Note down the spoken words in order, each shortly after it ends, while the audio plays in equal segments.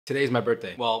Today is my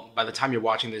birthday. Well, by the time you're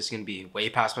watching this, it's gonna be way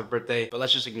past my birthday, but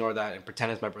let's just ignore that and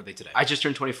pretend it's my birthday today. I just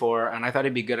turned 24 and I thought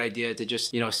it'd be a good idea to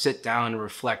just, sit down and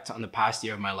reflect on the past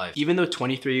year of my life. Even though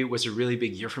 23 was a really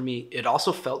big year for me, it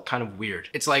also felt kind of weird.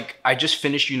 It's like I just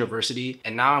finished university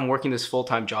and now I'm working this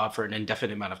full-time job for an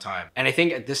indefinite amount of time. And I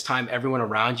think at this time, everyone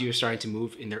around you is starting to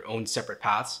move in their own separate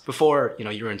paths. Before,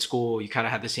 you're in school, you kind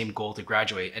of had the same goal to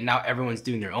graduate, and now everyone's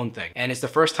doing their own thing. And it's the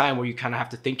first time where you kind of have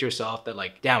to think to yourself that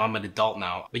like, damn, I'm an adult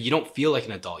now, but you don't feel like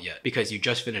an adult yet because you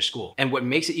just finished school. And what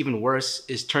makes it even worse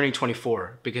is turning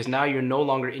 24, because now you're no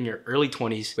longer in your early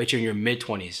 20s, but you're in your mid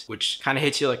 20s, which kind of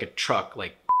hits you like a truck,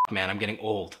 like, man, I'm getting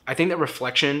old. I think that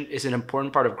reflection is an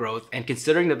important part of growth, and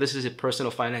considering that this is a personal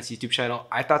finance YouTube channel,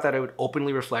 I thought that I would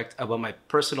openly reflect about my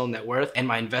personal net worth and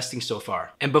my investing so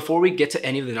far. And before we get to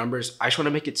any of the numbers, I just want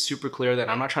to make it super clear that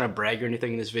I'm not trying to brag or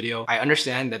anything in this video. I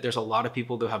understand that there's a lot of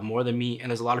people that have more than me, and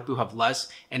there's a lot of people who have less,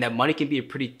 and that money can be a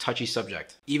pretty touchy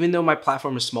subject. Even though my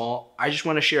platform is small, I just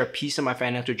want to share a piece of my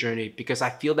financial journey because I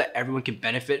feel that everyone can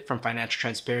benefit from financial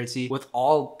transparency with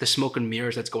all the smoke and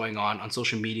mirrors that's going on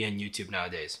social media and YouTube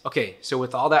nowadays. Okay, so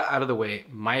with all that out of the way,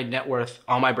 my net worth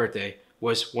on my birthday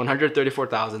was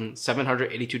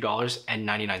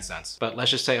 $134,782.99. But let's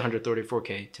just say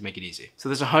 134K to make it easy. So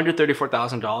there's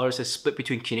 $134,000 is split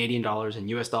between Canadian dollars and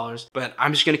US dollars, but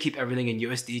I'm just gonna keep everything in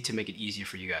USD to make it easier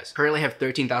for you guys. Currently I have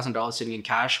 $13,000 sitting in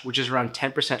cash, which is around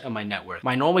 10% of my net worth.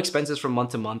 My normal expenses from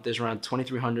month to month is around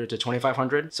 $2,300 to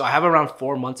 $2,500. So I have around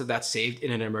 4 months of that saved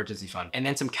in an emergency fund, and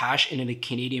then some cash in a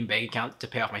Canadian bank account to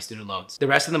pay off my student loans. The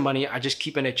rest of the money I just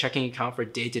keep in a checking account for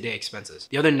day-to-day expenses.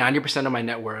 The other 90% of my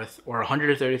net worth, or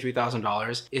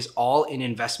 $133,000, is all in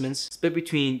investments, split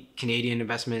between Canadian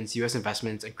investments, US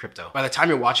investments, and crypto. By the time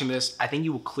you're watching this, I think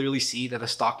you will clearly see that the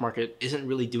stock market isn't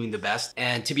really doing the best.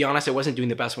 And to be honest, it wasn't doing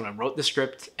the best when I wrote the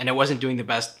script, and it wasn't doing the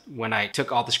best when I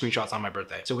took all the screenshots on my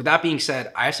birthday. So with that being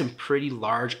said, I have some pretty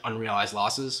large unrealized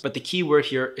losses, but the key word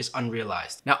here is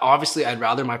unrealized. Now, obviously, I'd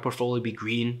rather my portfolio be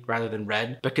green rather than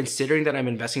red, but considering that I'm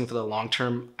investing for the long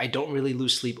term, I don't really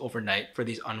lose sleep overnight for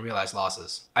these unrealized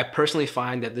losses. I personally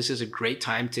find that this is a great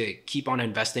time to keep on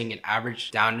investing and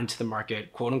average down into the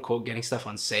market, quote unquote, getting stuff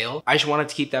on sale. I just wanted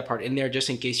to keep that part in there just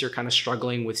in case you're kind of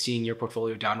struggling with seeing your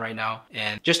portfolio down right now.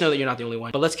 And just know that you're not the only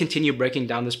one. But let's continue breaking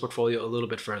down this portfolio a little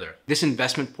bit further. This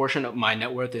investment portion of my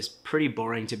net worth is pretty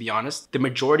boring, to be honest. The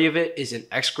majority of it is in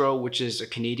XGROW, which is a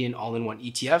Canadian all-in-one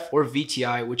ETF, or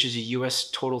VTI, which is a US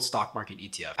total stock market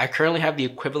ETF. I currently have the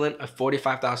equivalent of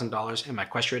 $45,000 in my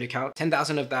Questrade account.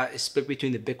 10,000 of that is split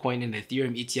between the Bitcoin and the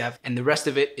Ethereum ETF, and the rest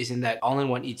of it is in that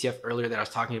all-in-one ETF earlier that I was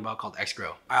talking about called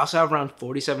XGROW. I also have around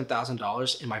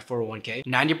 $47,000 in my 401k.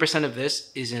 90% of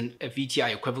this is in a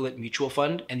VTI equivalent mutual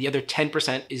fund, and the other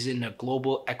 10% is in a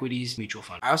global equities mutual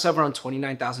fund. I also have around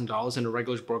 $29,000 in a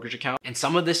regular brokerage account, and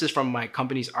some of this is from my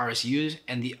company's RSUs,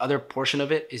 and the other portion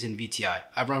of it is in VTI.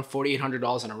 I have around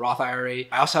 $4,800 in a Roth IRA.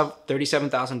 I also have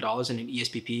 $37,000 in an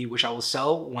ESPP, which I will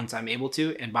sell once I'm able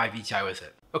to and buy VTI with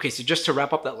it. Okay, so just to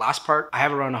wrap up that last part, I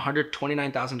have around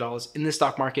 $129,000 in the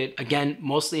stock market, again,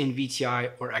 mostly in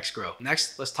VTI or XGROW.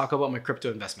 Next, let's talk about my crypto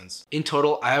investments. In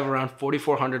total, I have around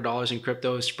 $4,400 in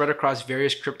crypto spread across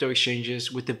various crypto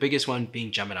exchanges, with the biggest one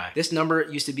being Gemini. This number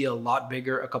used to be a lot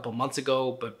bigger a couple months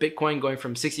ago, but Bitcoin going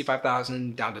from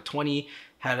 65,000 down to 20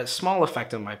 had a small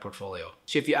effect on my portfolio.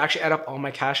 So if you actually add up all my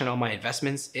cash and all my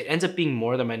investments, it ends up being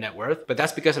more than my net worth, but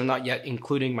that's because I'm not yet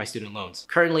including my student loans.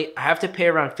 Currently, I have to pay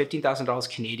around $15,000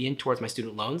 Canadian towards my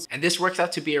student loans, and this works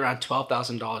out to be around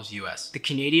 $12,000 US. The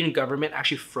Canadian government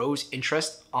actually froze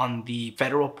interest on the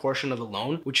federal portion of the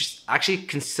loan, which is actually a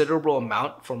considerable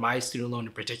amount for my student loan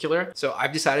in particular. So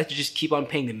I've decided to just keep on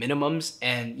paying the minimums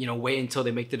and wait until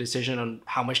they make the decision on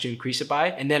how much to increase it by,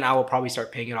 and then I will probably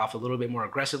start paying it off a little bit more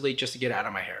aggressively just to get it out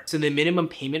of my hair. So the minimum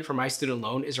payment for my student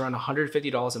loan is around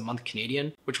 $150 a month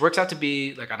Canadian, which works out to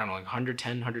be like, I don't know, like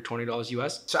 $110, $120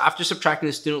 US. So after subtracting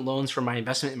the student loans from my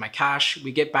investment in my cash,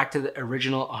 we get back to the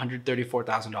original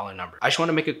 $134,000 number. I just want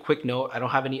to make a quick note. I don't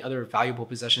have any other valuable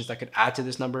possessions that could add to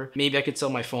this number. Maybe I could sell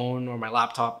my phone or my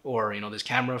laptop or this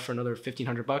camera for another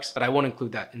 $1,500, but I won't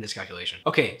include that in this calculation.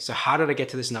 Okay, so how did I get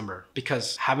to this number?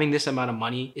 Because having this amount of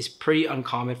money is pretty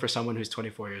uncommon for someone who's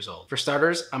 24 years old. For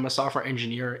starters, I'm a software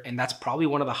engineer, and that's probably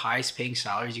one of the highest paying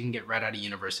salaries you can get right out of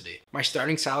university. My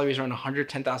starting salary is around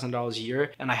 $110,000 a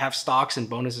year, and I have stocks and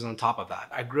bonuses on top of that.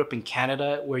 I grew up in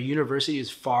Canada, where university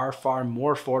is far, far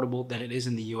more affordable than it is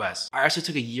in the US. I also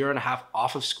took a year and a half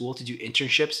off of school to do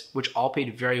internships, which all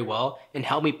paid very well and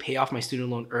helped me pay off my student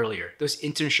loan earlier. Those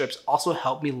internships also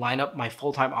helped me line up my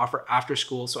full-time offer after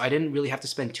school, so I didn't really have to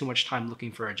spend too much time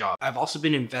looking for a job. I've also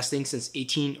been investing since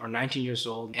 18 or 19 years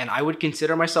old, and I would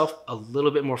consider myself a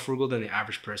little bit more frugal than the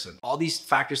average person. All these these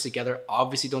factors together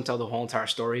obviously don't tell the whole entire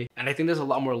story. And I think there's a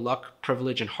lot more luck,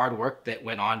 privilege, and hard work that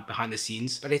went on behind the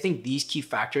scenes. But I think these key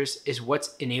factors is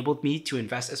what's enabled me to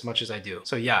invest as much as I do.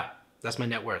 So yeah, that's my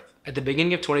net worth. At the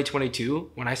beginning of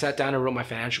 2022, when I sat down and wrote my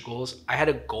financial goals, I had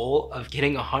a goal of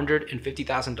getting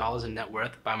 $150,000 in net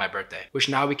worth by my birthday, which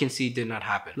now we can see did not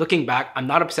happen. Looking back, I'm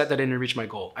not upset that I didn't reach my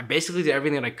goal. I basically did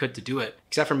everything that I could to do it,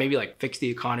 except for maybe like fix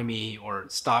the economy or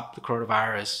stop the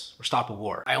coronavirus or stop a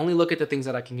war. I only look at the things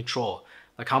that I can control,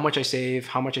 like how much I save,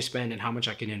 how much I spend, and how much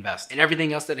I can invest. And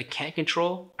everything else that I can't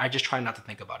control, I just try not to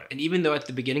think about it. And even though at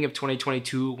the beginning of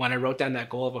 2022, when I wrote down that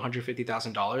goal of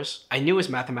 $150,000, I knew it was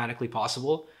mathematically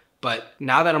possible. But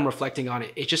now that I'm reflecting on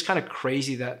it, it's just kind of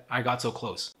crazy that I got so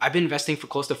close. I've been investing for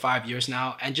close to 5 years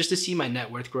now, and just to see my net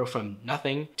worth grow from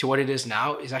nothing to what it is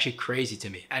now is actually crazy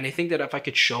to me. And I think that if I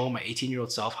could show my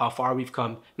 18-year-old self how far we've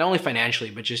come, not only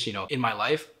financially, but just, in my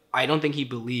life, I don't think he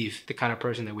believed the kind of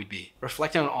person that we'd be.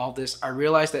 Reflecting on all this, I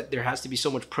realized that there has to be so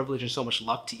much privilege and so much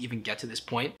luck to even get to this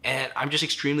point. And I'm just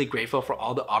extremely grateful for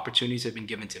all the opportunities that have been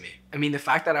given to me. I mean, the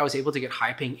fact that I was able to get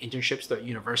high-paying internships throughout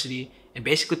university and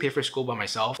basically pay for school by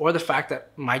myself, or the fact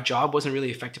that my job wasn't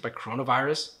really affected by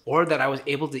coronavirus, or that I was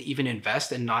able to even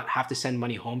invest and not have to send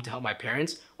money home to help my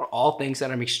parents, are all things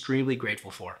that I'm extremely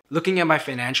grateful for. Looking at my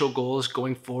financial goals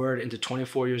going forward into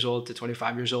 24 years old to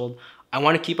 25 years old, I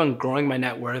want to keep on growing my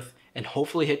net worth and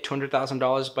hopefully hit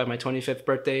 $200,000 by my 25th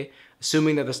birthday,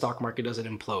 assuming that the stock market doesn't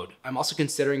implode. I'm also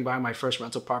considering buying my first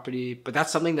rental property, but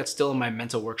that's something that's still in my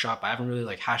mental workshop. I haven't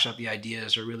really hashed out the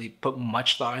ideas or really put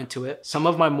much thought into it. Some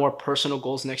of my more personal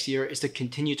goals next year is to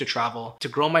continue to travel, to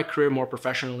grow my career more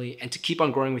professionally, and to keep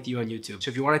on growing with you on YouTube.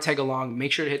 So if you want to tag along,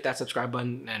 make sure to hit that subscribe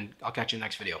button, and I'll catch you in the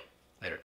next video.